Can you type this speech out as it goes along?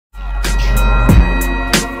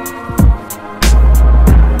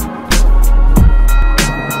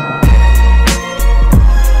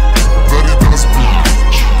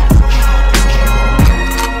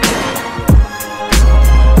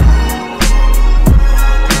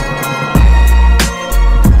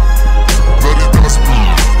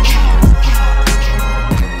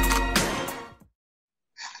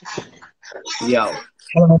Yo,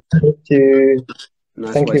 Hello, thank you.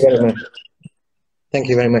 nice Thank you voice, very bro. much. Thank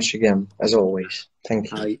you very much again, as always. Thank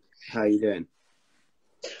you. How you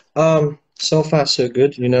doing? So far so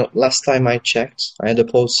good. You know, last time I checked, I had a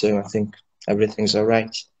pulse, so I think everything's all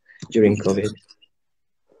right during COVID.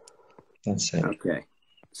 That's it. Okay,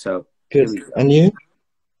 so Good. here we go. And you?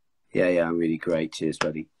 Yeah, I'm really great. Cheers,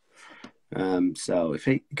 buddy. So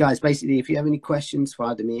guys, basically, if you have any questions,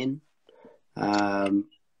 fire them in.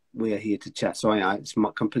 We are here to chat. Sorry, it's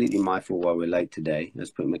completely my fault why we're late today. I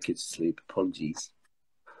was putting my kids to sleep. Apologies.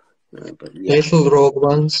 But yeah, Little rogue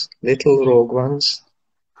ones. Little rogue ones.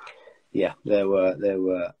 yeah, they were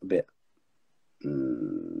a bit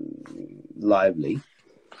lively,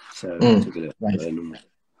 so I took it Right. normal.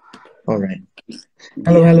 All right.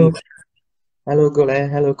 Hello, Yeah. hello. Hello, Gole.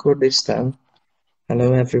 Hello, Kurdistan.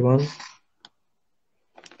 Hello, everyone.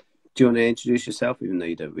 Do you want to introduce yourself, even though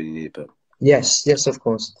you don't really need it? But Yes, of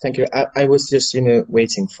course. Thank you. I was just,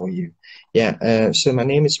 waiting for you. Yeah, so my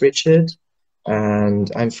name is Richard,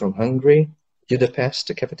 and I'm from Hungary, Budapest,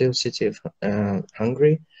 the capital city of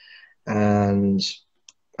Hungary, and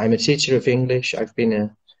I'm a teacher of English. I've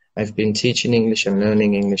been teaching English and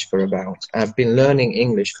learning English I've been learning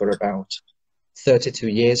English for about 32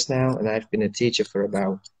 years now, and I've been a teacher for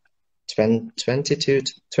about 22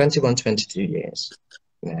 years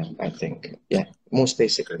now, I think. Yeah, most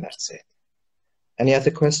basically that's it. Any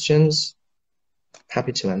other questions?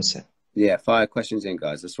 Happy to answer. yeah, fire questions in,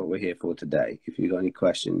 guys. That's what we're here for today. If you've got any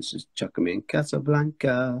questions, just chuck them in.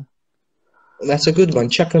 Casablanca. That's a good one.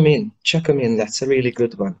 Chuck them in. Chuck them in. That's a really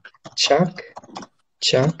good one. Chuck,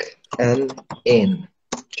 and in.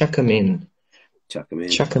 Chuck them in. Chuck them in.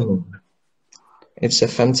 Chuck them in. It's a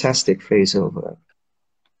fantastic phrasal verb.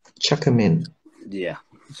 Chuck them in. Yeah,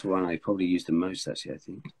 it's one I probably use the most, actually, I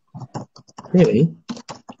think. Really?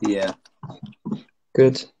 Yeah.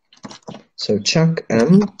 Good. So chuck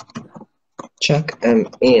them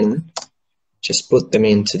in. Just put them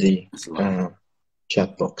into the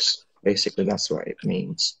chat box. Basically, that's what it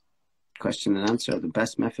means. Question and answer are the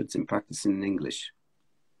best methods in practicing English.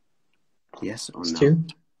 Yes or no? Stu?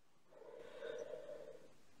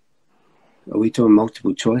 Are we talking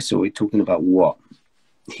multiple choice, or are we talking about what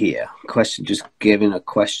here? Question, just giving a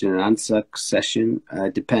question and answer session.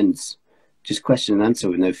 Depends. Just question and answer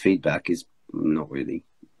with no feedback is not really.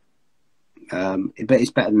 But it's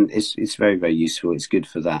better than it's very, very useful. It's good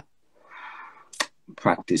for that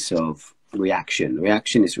practice of reaction.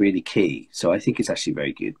 Reaction is really key. So I think it's actually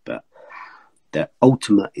very good. But the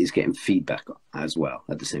ultimate is getting feedback as well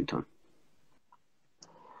at the same time.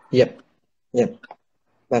 Yep.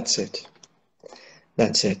 That's it.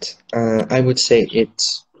 I would say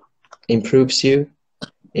it improves your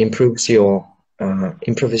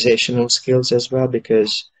improvisational skills as well,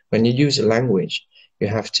 because when you use a language, you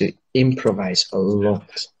have to improvise a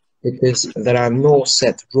lot, because there are no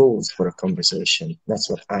set rules for a conversation. That's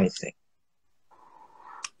what I think.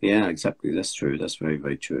 Yeah, exactly. That's true. That's very,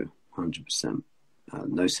 very true. 100%.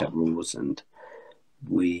 No set rules, and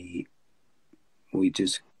we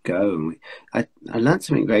just go. And I learned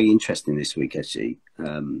something very interesting this week, actually,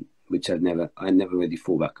 which I never really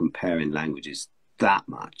thought about comparing languages that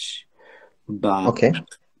much. But okay.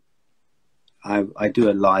 I do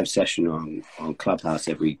a live session on Clubhouse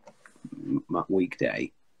every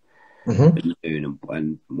weekday at noon,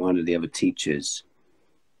 and one of the other teachers,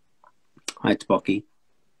 hi Topoki.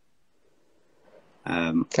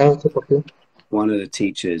 One of the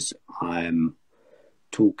teachers I'm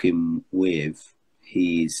talking with,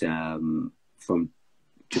 he's from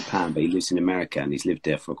Japan, but he lives in America, and he's lived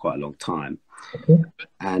there for quite a long time. Okay.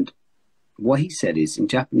 And what he said is, in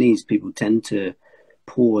Japanese, people tend to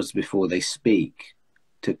pause before they speak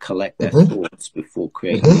to collect their thoughts before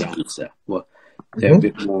creating the answer. Well, they're a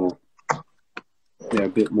bit more. I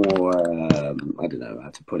don't know how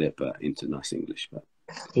to put it, but into nice English. But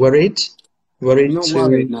worried. Not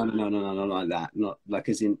worried. No, not like that. Not like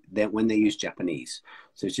as in when they use Japanese.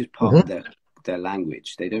 So it's just part of their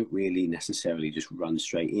language. They don't really necessarily just run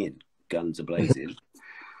straight in, guns a blazing.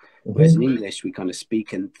 Whereas in English, we kind of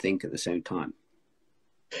speak and think at the same time.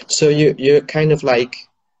 So you're kind of like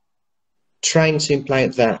trying to imply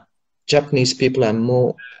that Japanese people are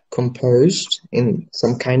more composed in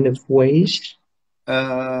some kind of ways?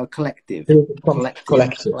 Collective.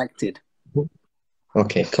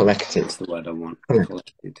 Okay, collected. That's the word I want.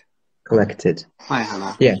 Collected. Hi,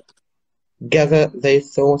 Hannah. Yeah. Gather their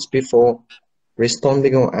thoughts before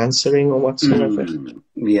responding or answering or whatsoever.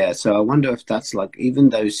 Yeah, so I wonder if that's like, even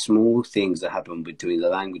those small things that happen between the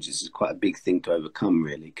languages is quite a big thing to overcome,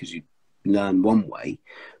 really, because learn one way,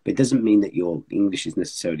 but it doesn't mean that your English is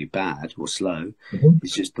necessarily bad or slow.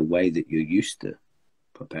 It's just the way that you're used to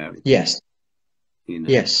preparing. Yes. You know?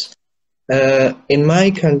 Yes. In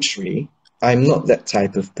my country, I'm not that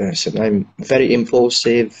type of person. I'm very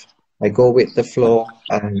impulsive. I go with the flow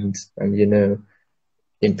and you know,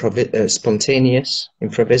 spontaneous,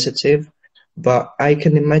 improvisative. But I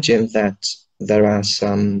can imagine that there are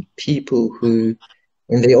some people who,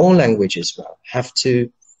 in their own language as well, have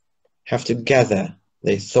to gather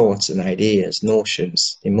their thoughts and ideas,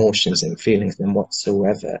 notions, emotions and feelings and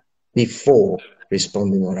whatsoever before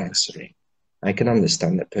responding or answering. I can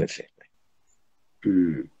understand that perfectly.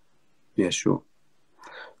 Yeah, sure.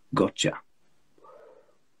 Gotcha.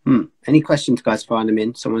 Any questions, guys? Find them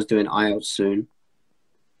in. Someone's doing IELTS soon.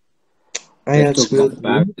 IELTS talk about the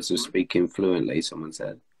barriers of speaking fluently, someone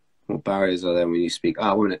said. What barriers are there when you speak?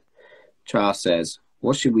 One minute. Charles says,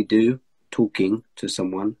 what should we do talking to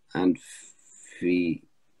someone? And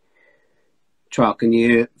Charles, can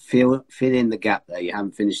you fill in the gap there? You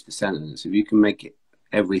haven't finished the sentence. If you can make it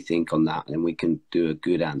everything on that, then we can do a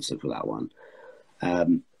good answer for that one.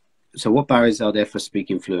 So what barriers are there for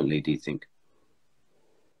speaking fluently, do you think?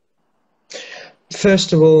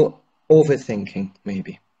 First of all, overthinking,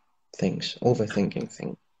 maybe. Overthinking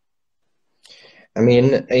things. I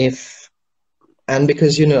mean,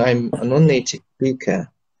 because, you know, I'm a non-native speaker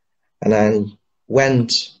and I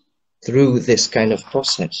went through this kind of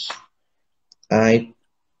process, I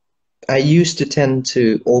used to tend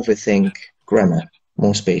to overthink grammar,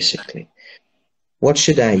 most basically. What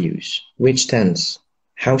should I use? Which tense?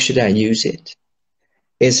 How should I use it?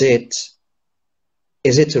 Is it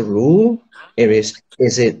a rule?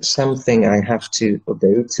 Is it something I have to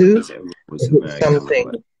obey to?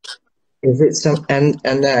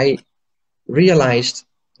 And I realized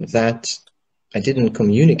that I didn't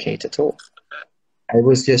communicate at all. I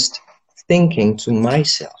was just thinking to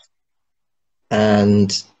myself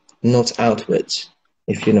and not outwards,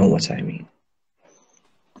 if you know what I mean.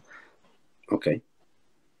 Okay.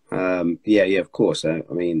 Yeah, of course. I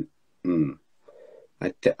mean,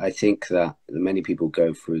 I think that many people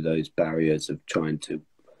go through those barriers of trying to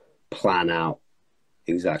plan out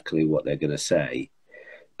exactly what they're going to say.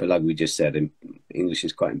 But like we just said, English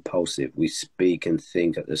is quite impulsive. We speak and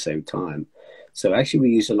think at the same time. So actually we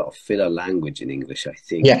use a lot of filler language in English, I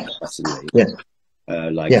think, personally. Yes.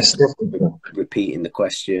 Like repeating the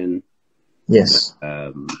question. Yes.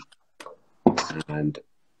 And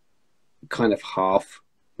kind of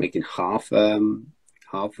making half a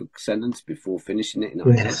sentence before finishing it in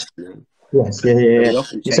our head. You know? Yes, We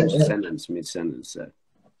often change the sentence mid-sentence. So.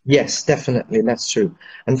 Yes, definitely, that's true.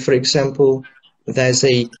 And for example, there's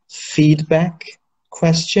a feedback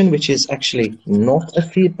question, which is actually not a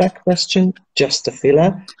feedback question, just a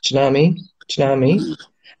filler. Do you know what I mean?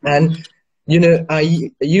 And, you know,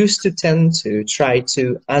 I used to tend to try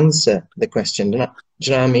to answer the question. Do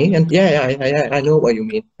you know what I mean? And I know what you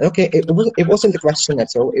mean. Okay, it wasn't the question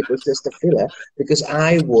at all. It was just a filler because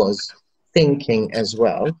I was thinking as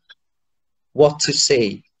well what to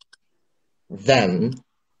say then,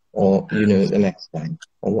 or, you know, the next time,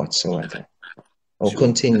 or whatsoever, or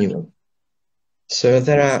continuum. So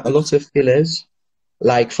there are a lot of fillers,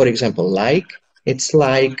 like, for example, it's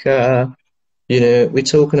like, you know, we're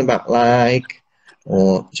talking about like,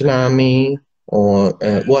 or do you know what I mean, or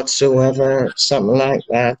whatsoever, something like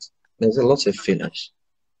that. There's a lot of fillers,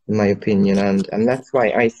 in my opinion, and that's why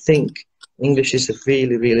I think English is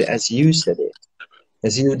really, really, as you said it,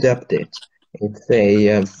 as you dubbed it, it's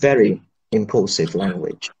a very impulsive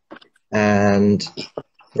language. And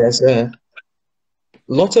there's a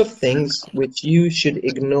lot of things which you should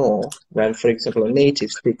ignore when, for example, a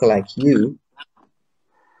native speaker like you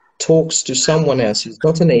talks to someone else who's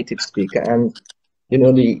not a native speaker. And, you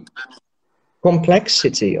know, the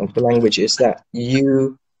complexity of the language is that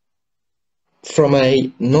you, from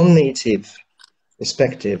a non-native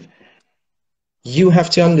perspective, you have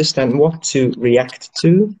to understand what to react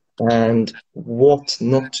to and what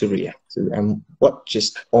not to react to, and what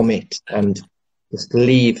just omit and just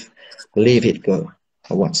leave it go,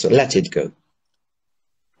 or what, so let it go.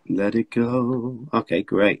 Let it go. Okay,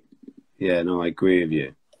 great. Yeah, no, I agree with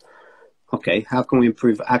you. Okay, how can we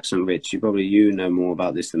improve accent, Rich? You know more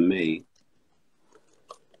about this than me,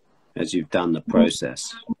 as you've done the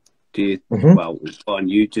process. Do you? Well,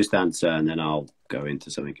 you just answer, and then I'll go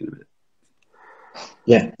into something in a minute.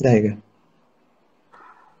 Yeah, there you go.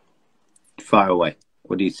 Fire away.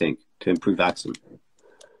 What do you think to improve accent?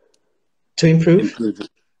 To improve? Improve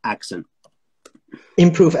accent.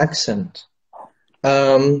 Improve accent.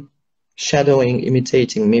 Shadowing,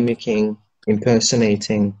 imitating, mimicking,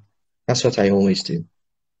 impersonating. That's what I always do.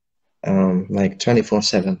 like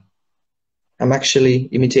 24/7. I'm actually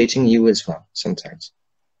imitating you as well sometimes.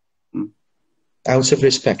 Out of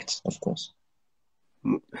respect, of course.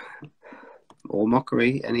 Or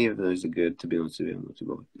mockery, any of those are good, to be honest with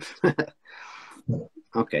you.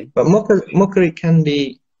 Okay. But mockery can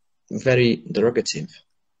be very derogative,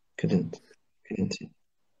 couldn't it?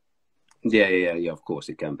 Yeah, of course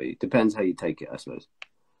it can be. Depends how you take it, I suppose.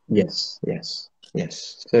 Yes.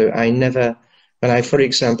 So for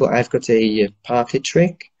example, I've got a party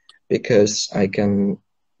trick because I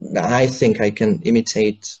think I can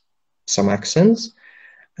imitate some accents,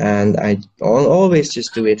 and I'll always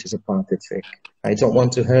just do it as a party trick. I don't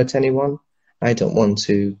want to hurt anyone. I don't want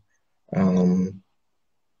to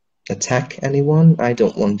attack anyone. I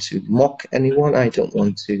don't want to mock anyone. I don't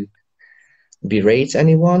want to berate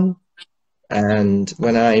anyone. And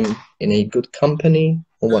when I'm in a good company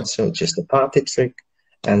or whatsoever, just a party trick,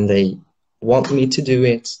 and they want me to do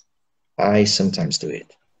it, I sometimes do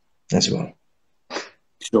it as well.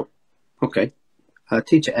 Sure. Okay.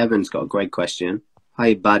 Teacher Evan's got a great question.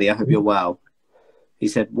 Hi, buddy. I hope you're well. He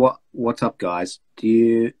said, "What up, guys? Do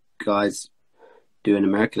you guys do an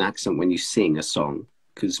American accent when you sing a song?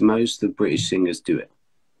 Because most of the British singers do it."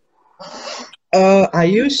 I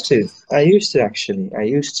used to actually. I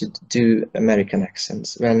used to do American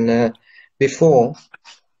accents when before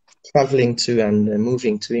traveling to and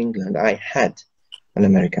moving to England. I had an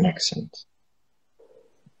American accent.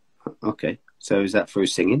 Okay. So is that through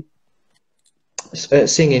singing?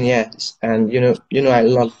 Singing, yes. And you know, I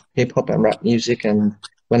love hip hop and rap music, and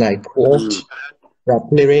when I quote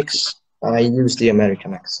rap lyrics, I use the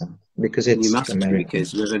American accent because it's You must American.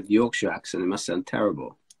 Because with a Yorkshire accent, it must sound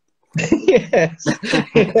terrible. Yes,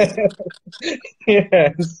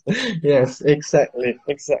 yes, exactly.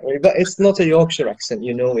 But it's not a Yorkshire accent,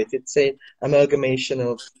 you know it. It's an amalgamation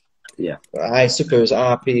of, I suppose,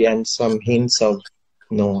 RP and some hints of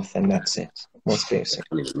North, and that's it. Most basic. I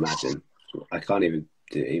can't even imagine. I can't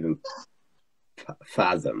even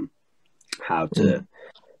fathom how to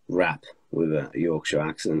rap with a Yorkshire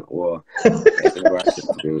accent or another accent,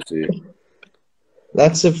 to be honest with you.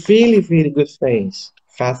 That's a really good phrase.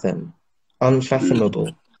 Fathom.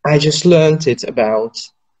 Unfathomable. I just learned it about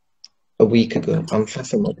a week ago.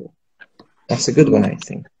 Unfathomable. That's a good one, I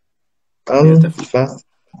think.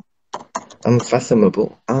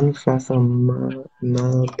 Unfathomable. Unfathomable.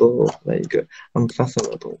 There you go.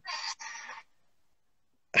 Unfathomable.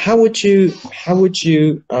 How would you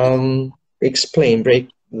break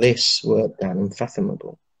this word down?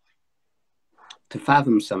 Unfathomable. To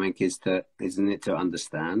fathom something isn't it to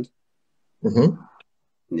understand?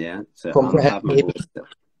 Yeah. So unfathomable.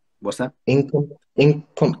 What's that?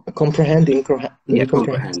 Comprehend.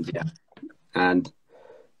 Comprehend. Yeah. And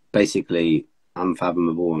basically,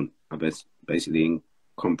 unfathomable and basically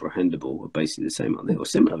incomprehensible are basically the same, aren't they? Or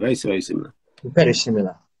similar, very similar. Very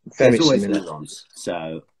similar. There's always a nuance.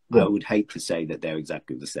 So I would hate to say that they're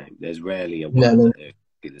exactly the same. There's rarely a one that they're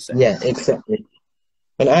exactly the same. Yeah, exactly.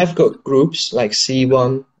 And I've got groups like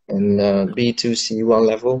C1 and B2, C1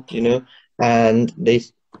 level, you know, and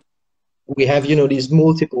we have, you know, these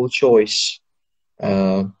multiple choice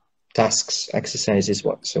tasks, exercises,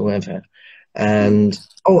 whatsoever. And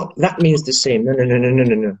that means the same.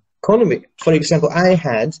 No. Economy. For example, I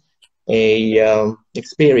had a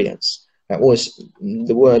experience that was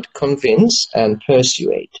the word convince and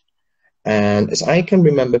persuade. And as I can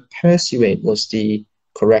remember, persuade was the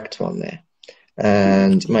correct one there.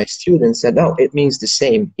 And my student said, "Oh, it means the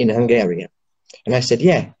same in Hungarian." And I said,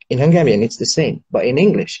 "Yeah, in Hungarian it's the same, but in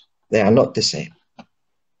English they are not the same."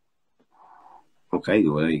 Okay,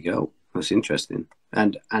 well there you go. That's interesting.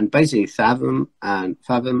 And basically fathom and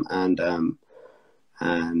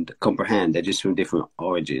comprehend, they're just from different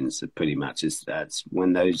origins pretty much. That's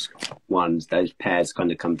when those pairs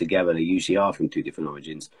kind of come together, they usually are from two different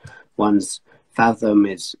origins. Fathom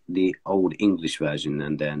is the Old English version,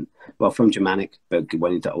 and then, from Germanic, but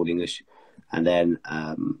went into Old English, and then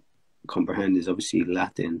comprehend is obviously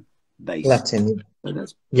Latin based. Latin. So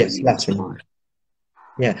Latin. Fine.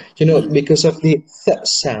 Yeah, you know, because of the th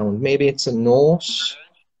sound, maybe it's a Norse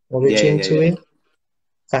origin to it.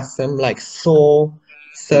 Fathom, like Thor,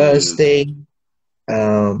 Thursday.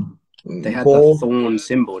 They had the thorn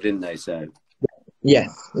symbol, didn't they? So. Yeah,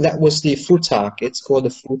 that was the futhark. It's called the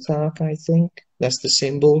futhark, I think. That's the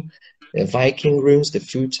symbol. The Viking runes, the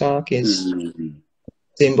futhark is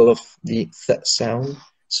symbol of the th sound.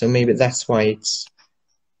 So maybe that's why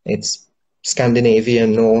it's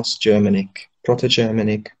Scandinavian, Norse, Germanic,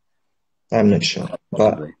 Proto-Germanic. I'm not sure,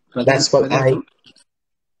 but that's what I.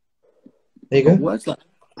 There you go. Words like,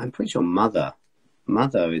 I'm pretty sure mother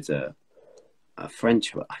is a a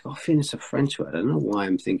French word. I got a feeling it's a French word. I don't know why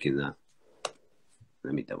I'm thinking that.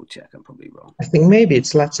 Let me double check. I'm probably wrong. I think maybe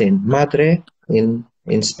it's Latin. Madre in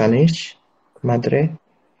Spanish. Madre.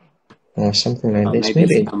 Or something like this. Maybe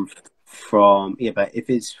Maybe. it's come from, yeah, but if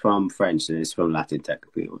it's from French, then it's from Latin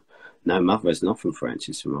technically. No, mother is not from French.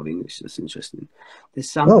 It's from Old English. That's interesting. There's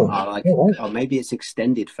some maybe it's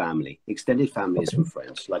extended family. Extended family is from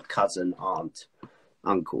French, like cousin, aunt,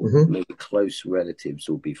 uncle. Maybe close relatives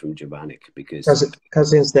will be from Germanic because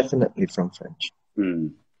cousins definitely from French.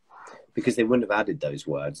 Because they wouldn't have added those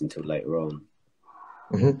words until later on.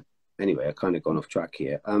 Anyway, I've kind of gone off track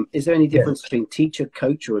here. Is there any difference between teacher,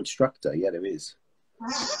 coach, or instructor? Yeah, there is.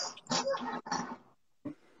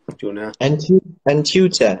 Do you want to? And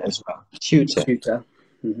tutor as well. Tutor.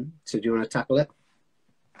 So do you want to tackle it?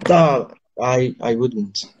 No, I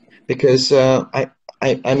wouldn't, because I'm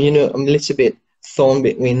I'm a little bit thorn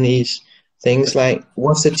between these things, like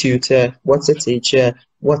what's a tutor, what's a teacher,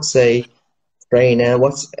 what's a trainer,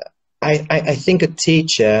 I think a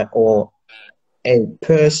teacher or a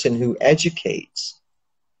person who educates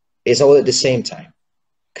is all at the same time,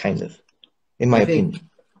 kind of, in my opinion.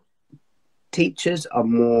 Teachers are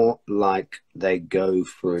more like they go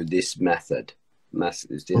through this method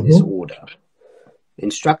in this order.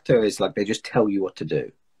 Instructor is like they just tell you what to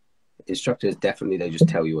do. Instructor is definitely they just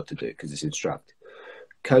tell you what to do because it's instruct.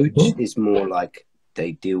 Coach is more like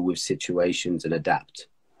they deal with situations and adapt.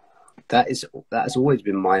 That has always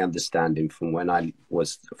been my understanding from when I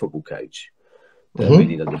was a football coach. There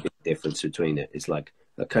really doesn't a big difference between it. It's like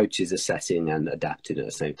a coach is assessing and adapting at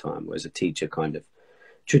the same time, whereas a teacher kind of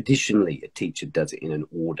traditionally a teacher does it in an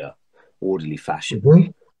orderly fashion.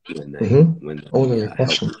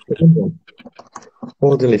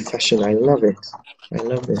 Orderly fashion. I love it. I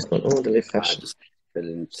love this one. Orderly fashion. Just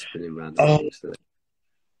spinning around the things today.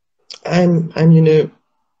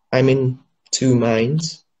 I'm in two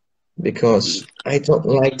minds because I don't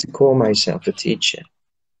like to call myself a teacher.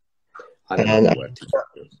 I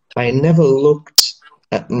never looked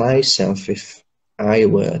at myself if I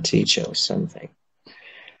were a teacher or something.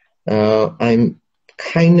 I'm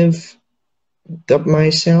kind of dub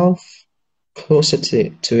myself closer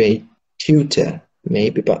to a tutor,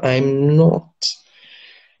 maybe, but I'm not.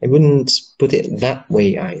 I wouldn't put it that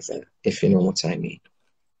way either, if you know what I mean.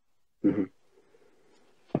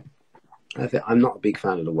 I'm not a big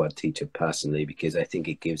fan of the word teacher personally because I think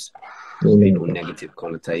it gives people negative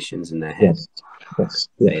connotations in their head.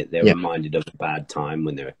 They're reminded of a bad time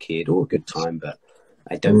when they're a kid or a good time, but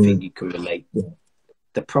I don't think you can relate.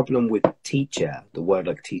 The problem with teacher, the word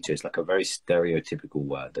like teacher is like a very stereotypical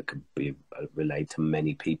word that could be relayed to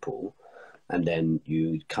many people, and then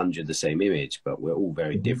you conjure the same image, but we're all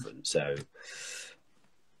very different. So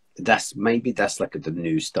that's like the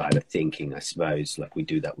new style of thinking, I suppose. Like we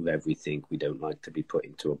do that with everything. We don't like to be put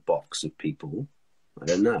into a box of people. I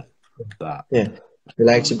don't know, but we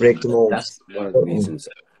like to break the mold. That's one of the reasons.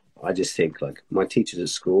 I just think like my teachers at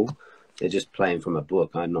school, they're just playing from a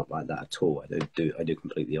book. I'm not like that at all. I do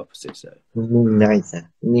completely opposite. So me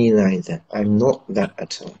neither. I'm not that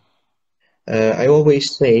at all. I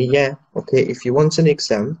always say, okay, if you want an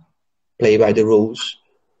exam, play by the rules,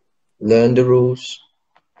 learn the rules,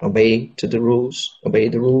 obey the rules.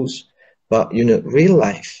 But real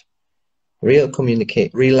life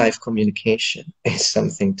communication is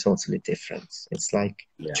something totally different. It's like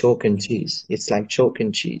chalk and cheese. It's like chalk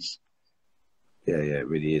and cheese. Yeah, it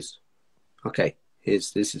really is. Okay,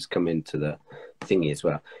 this has come into the thingy as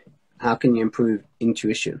well. How can you improve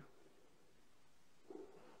intuition?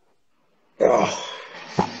 I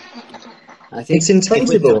think it's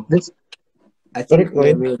intangible. I think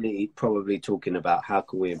we're really probably talking about how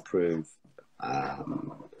can we improve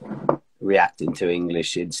reacting to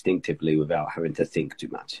English instinctively without having to think too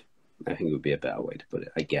much. I think it would be a better way to put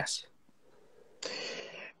it, I guess.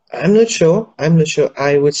 I'm not sure.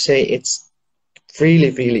 I would say it's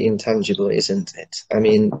really, really intangible, isn't it? I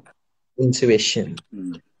mean, intuition.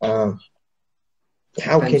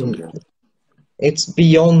 It's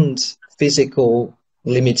beyond physical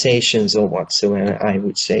limitations or whatsoever, I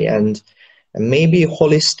would say, and maybe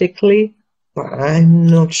holistically, but I'm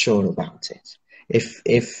not sure about it.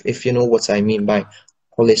 If you know what I mean by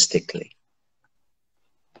holistically.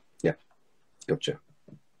 Yeah, gotcha.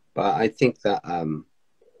 But I think that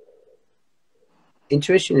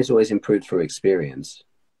intuition is always improved through experience.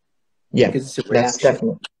 Yeah, because it's a reaction. That's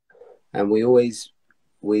definitely. And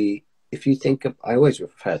if you think of, I always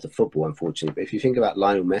refer to football, unfortunately, but if you think about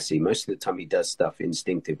Lionel Messi, most of the time he does stuff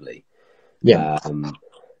instinctively. Yeah.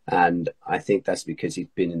 And I think that's because he's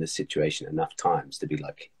been in the situation enough times to be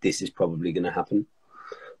like, this is probably going to happen.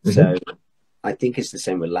 So I think it's the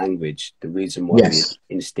same with language. The reason why Yes.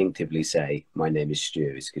 we instinctively say, my name is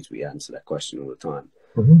Stu, is because we answer that question all the time.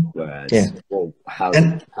 Whereas, Yeah. well,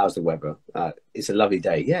 And how's the weather? It's a lovely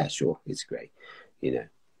day. Yeah, sure. It's great. You know.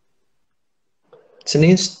 it's an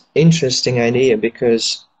interesting idea,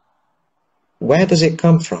 because where does it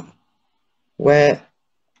come from?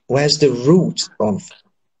 Where's the root of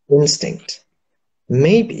instinct?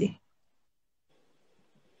 Maybe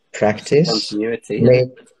practice Continuity, isn't it?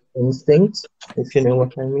 made instinct, if you know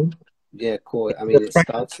what I mean. Yeah, cool. I mean, The it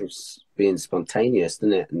practice. starts with being spontaneous,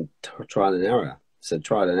 doesn't it? And trial and error. So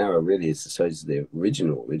trial and error really is, I suppose, the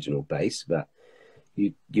original base. But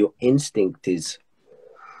your instinct is,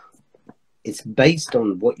 it's based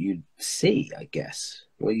on what you see, I guess,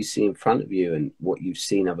 what you see in front of you and what you've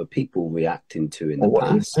seen other people reacting to in the Or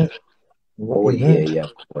what you past, heard. or What what you you hear. heard. Yeah,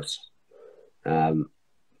 of course.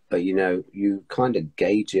 But you know, you kind of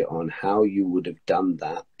gauge it on how you would have done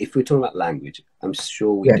that. If we're talking about language, I'm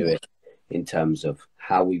sure we do Yes. it in terms of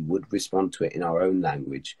how we would respond to it in our own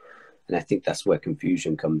language. And I think that's where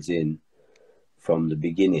confusion comes in from the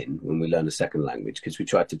beginning when we learn a second language, because we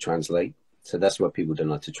try to translate. So that's where people don't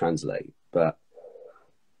like to translate. But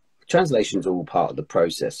translation is all part of the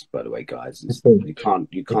process, by the way, guys. You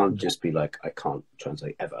can't just be like, I can't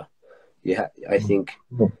translate ever. Yeah, I think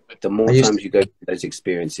the I more used times to, you go through those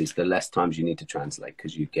experiences, the less times you need to translate,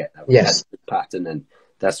 because you get that yes, repetitive pattern, and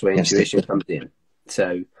that's where yes, intuition comes in.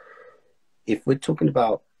 So if we're talking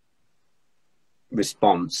about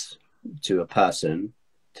response to a person,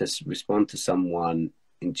 to respond to someone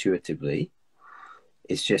intuitively,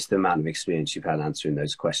 it's just the amount of experience you've had answering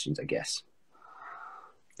those questions, I guess.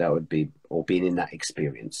 That would be, or being in that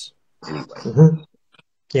experience anyway.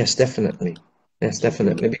 yes, definitely, yes,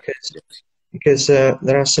 definitely, because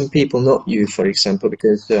there are some people, not you, for example,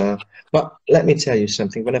 because but let me tell you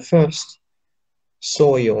something. When I first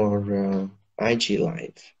saw your IG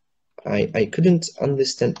live, I couldn't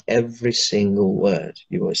understand every single word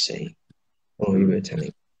you were saying or you were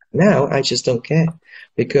telling. Now I just don't care,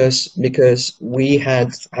 because we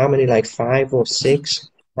had how many, like 5 or 6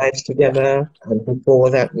 lives Yeah. together, and before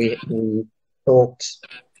that we talked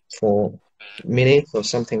for minutes or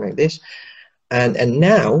something like this, and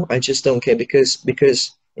now I just don't care,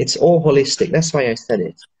 because it's all holistic. That's why I said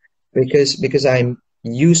it, because I'm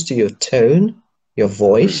used to your tone, your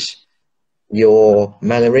voice, your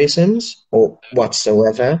mannerisms, or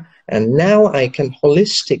whatsoever, and now I can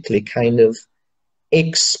holistically kind of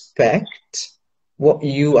expect what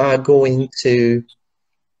you are going to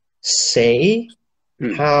say,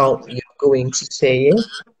 how you're going to say it,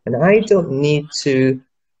 and I don't need to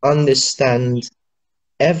understand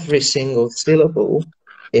every single syllable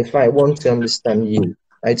if I want to understand you.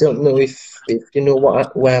 I don't know if you know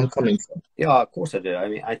where I'm coming from. Yeah, of course I do. I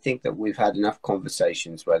mean, I think that we've had enough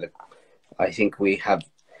conversations where I think we have.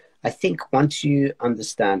 I think once you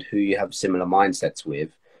understand who you have similar mindsets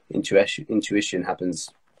with, intuition happens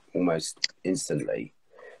almost instantly,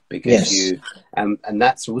 because Yes, you, and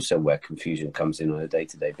that's also where confusion comes in on a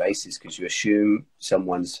day-to-day basis, because you assume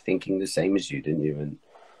someone's thinking the same as you, didn't you?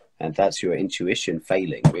 And that's your intuition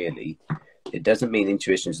failing, really. It doesn't mean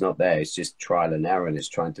intuition's not there. It's just trial and error, and it's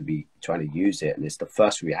trying to use it, and it's the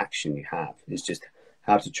first reaction you have. It's just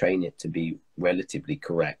how to train it to be relatively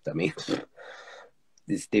correct. I mean,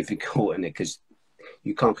 it's difficult, and because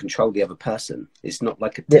you can't control the other person. It's not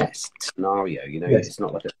like a yeah, test scenario, you know. yes. It's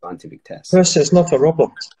not like a scientific test. Person is not a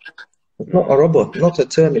robot. It's not a robot, not a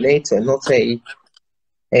Terminator, not a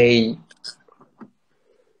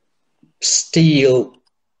steel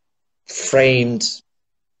framed,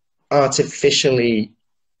 artificially,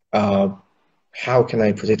 how can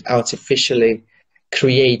I put it, artificially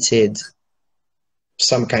created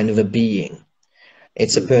some kind of a being.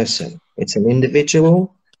 It's a person. It's an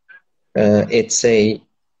individual. It's a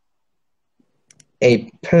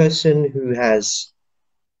person who has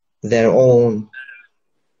their own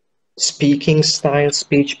speaking style,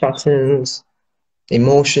 speech patterns,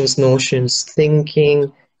 emotions, notions,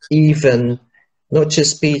 thinking, even not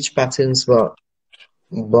just speech patterns, but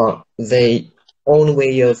their own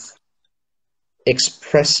way of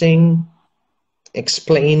expressing,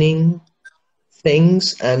 explaining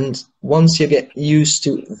things. And once you get used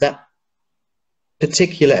to that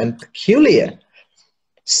particular and peculiar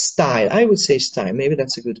style, I would say style, maybe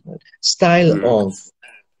that's a good word, style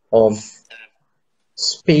of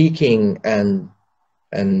speaking and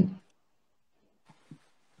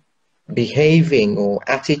behaving or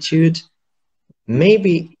attitude,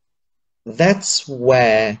 maybe that's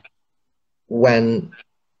when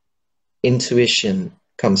intuition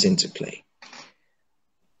comes into play.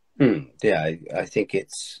 Yeah, I think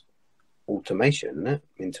it's automation, isn't it?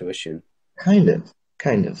 Intuition.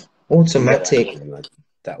 kind of automatic, Like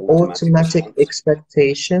that automatic response.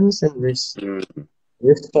 expectations and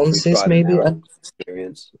responses, maybe, and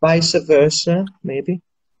experience. vice versa, maybe.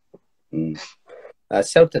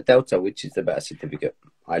 Celta Delta, which is the better certificate?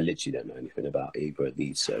 I literally don't know anything about either of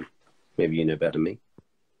these, so maybe you know better than me.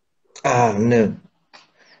 Ah, no,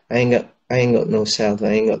 I ain't got no Celta.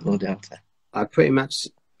 I ain't got no Delta. I pretty much,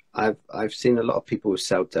 I've seen a lot of people with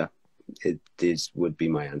Celta. This would be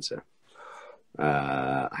my answer.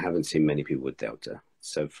 I haven't seen many people with Delta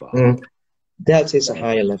so far. Delta is a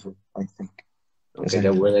higher level, I think. Okay,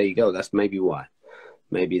 well, there you go. That's maybe why.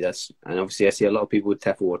 Maybe that's, and obviously I see a lot of people with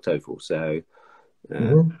TEFL or TOEFL. So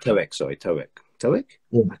TOEIC, sorry, TOEIC. TOEIC?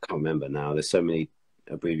 Yeah. I can't remember now. There's so many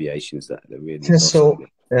abbreviations that they're really TESOL,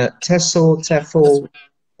 TEFL,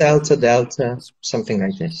 Delta, something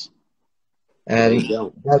like this. And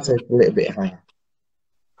Delta is a little bit higher.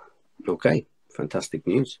 Okay, fantastic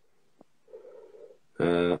news.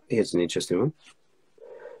 Here's an interesting one.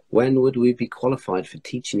 When would we be qualified for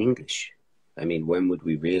teaching English? I mean, when would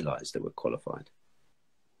we realize that we're qualified?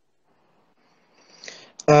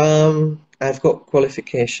 I've got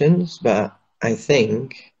qualifications, but I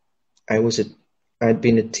think I'd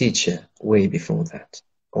been a teacher way before that,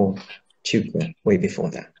 or tutor way before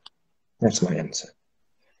that. That's my answer.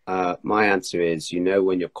 My answer is, you know,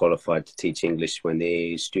 when you're qualified to teach English, when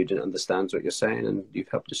the student understands what you're saying and you've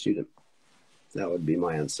helped the student. That would be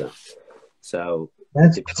my answer. So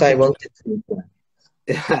that's what I wanted to.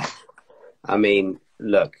 I mean,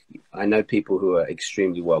 look, I know people who are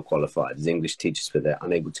extremely well qualified as English teachers, but they're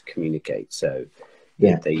unable to communicate. So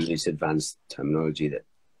they use advanced terminology that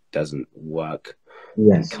doesn't work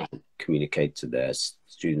and can't communicate to their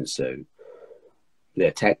students. So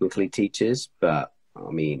they're technically teachers, but I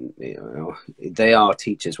mean, you know, they are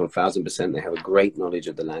teachers 1000%. They have a great knowledge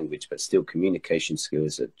of the language, but still communication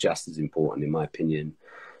skills are just as important, in my opinion.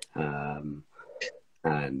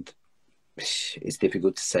 And it's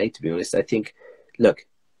difficult to say, to be honest. I think, look,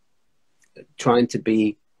 trying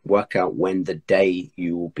to work out when the day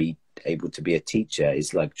you will be able to be a teacher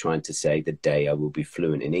is like trying to say the day I will be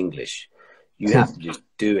fluent in English. You have to just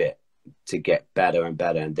do it to get better and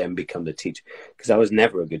better and then become the teacher. Because I was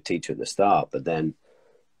never a good teacher at the start, but then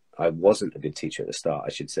I wasn't a good teacher at the start, I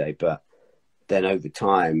should say. But then over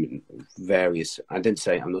time, I'm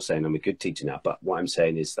not saying I'm a good teacher now, but what I'm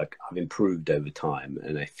saying is, like, I've improved over time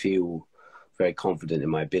and I feel very confident in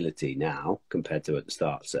my ability now compared to at the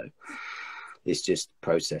start. So it's just a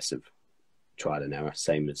process of trial and error,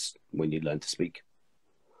 same as when you learn to speak.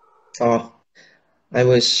 Oh, I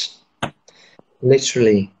was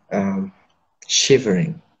literally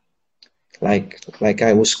shivering, like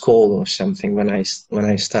I was cold or something when I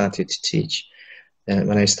started to teach.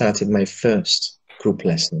 When I started my first group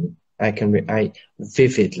lesson, I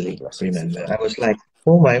vividly remember. I was like,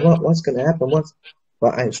 "Oh my God, what's going to happen?"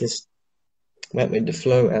 But I just went with the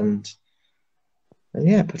flow and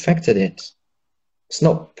yeah, perfected it. It's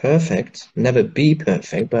not perfect, never be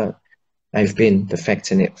perfect, but I've been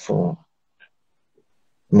perfecting it for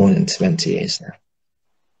more than 20 years now.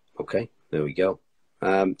 Okay, there we go.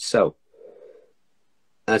 So,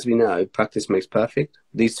 as we know, practice makes perfect.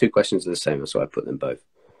 These two questions are the same, so I put them both.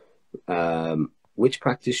 Which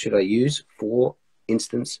practice should I use? For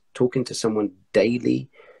instance, talking to someone daily.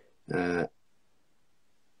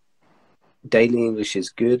 Daily English is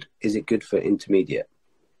good. Is it good for intermediate?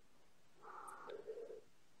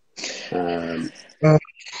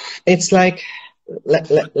 It's like,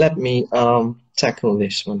 let me tackle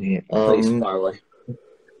this one here. Please, fire away.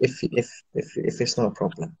 If it's not a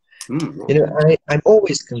problem. You know, I'm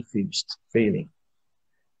always confused, really.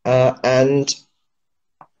 And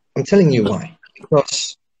I'm telling you why.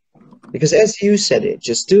 Because as you said it,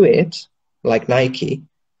 just do it, like Nike,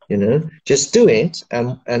 you know, just do it,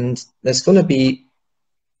 and there's going to be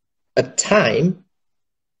a time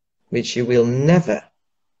which you will never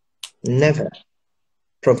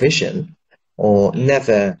provision or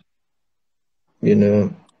never, you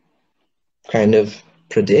know, kind of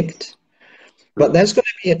predict. But there's going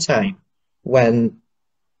to be a time when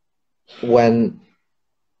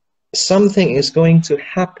something is going to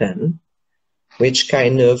happen which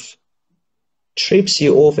kind of trips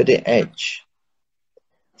you over the edge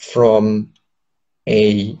from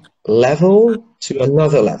a level to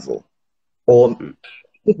another level, or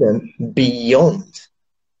even beyond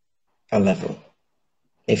a level,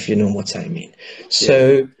 if you know what I mean.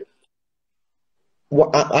 So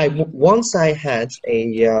once I had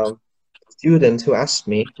a student who asked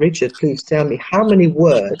me, "Richard, please tell me, how many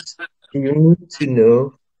words do you need to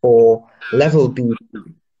know for level B?"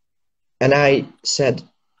 And I said,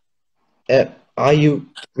 Are you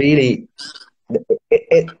really,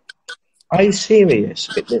 are you serious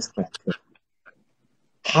with this question?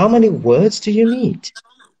 How many words do you need?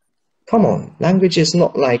 Come on, language is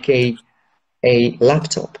not like a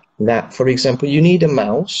laptop that, for example, you need a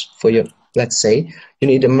mouse for your, let's say, you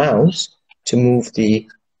need a mouse to move the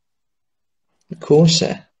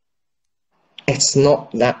cursor. It's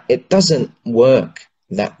not that, it doesn't work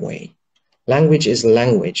that way. Language is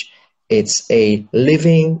language. It's a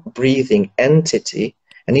living, breathing entity.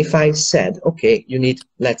 And if I said, okay, you need,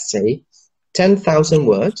 let's say, 10,000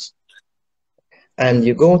 words, and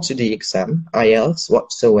you go to the exam, IELTS,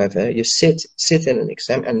 whatsoever, you sit in an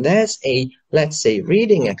exam, and there's a, let's say,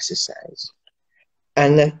 reading exercise.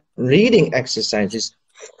 And the reading exercise is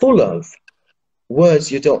full of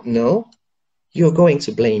words you don't know, you're going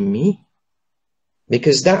to blame me.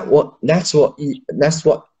 Because that's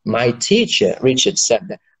what my teacher, Richard, said,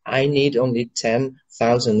 that I need only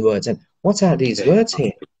 10,000 words. And what are these words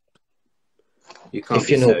here? You can't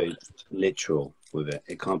be so literal with it.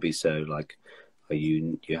 It can't be so like,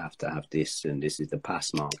 you have to have this and this is the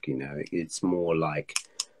pass mark, you know. It's more like,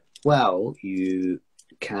 well, you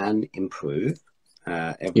can improve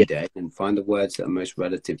every day and find the words that are most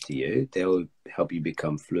relative to you. They'll help you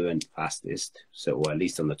become fluent fastest, so, or at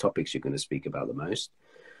least on the topics you're going to speak about the most.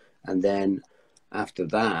 And then after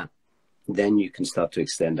that, then you can start to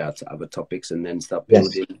extend out to other topics and then start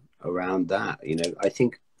building around that. You know, I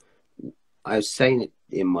think I was saying it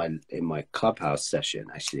in my clubhouse session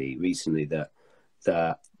actually recently,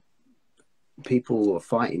 that people are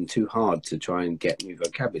fighting too hard to try and get new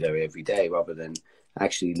vocabulary every day rather than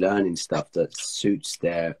actually learning stuff that suits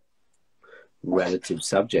their relative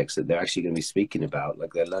subjects that they're actually going to be speaking about.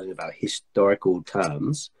 Like they're learning about historical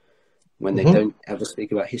terms when they don't ever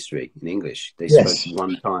speak about history in English. They spoke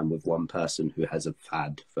one time with one person who has a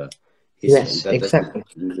fad for history. Yes, that exactly.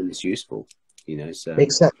 It's useful, you know. So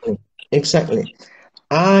exactly.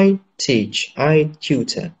 I teach, I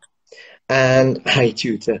tutor. And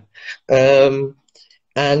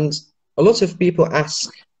and a lot of people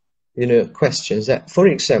ask, you know, questions that, for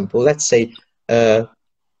example, let's say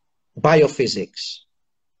biophysics.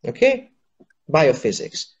 Okay,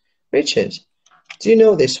 biophysics. Richard, do you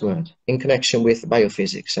know this word in connection with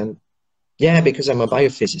biophysics? And yeah, because I'm a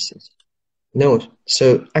biophysicist. No,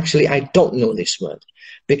 so actually I don't know this word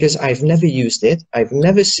because I've never used it, I've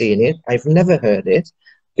never seen it, I've never heard it,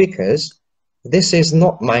 because this is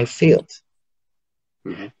not my field.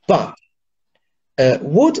 But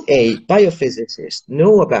would a biophysicist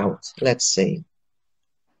know about, let's say,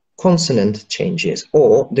 consonant changes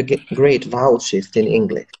or the great vowel shift in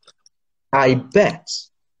English? I bet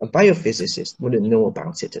a biophysicist wouldn't know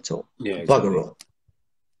about it at all. Yeah, exactly. Bugger all.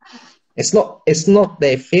 It's not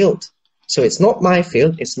their field. So it's not my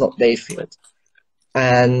field, it's not their field.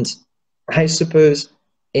 And I suppose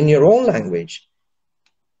in your own language,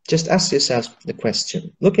 just ask yourself the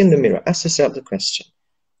question. Look in the mirror, ask yourself the question.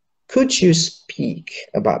 Could you speak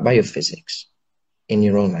about biophysics in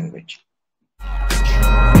your own language?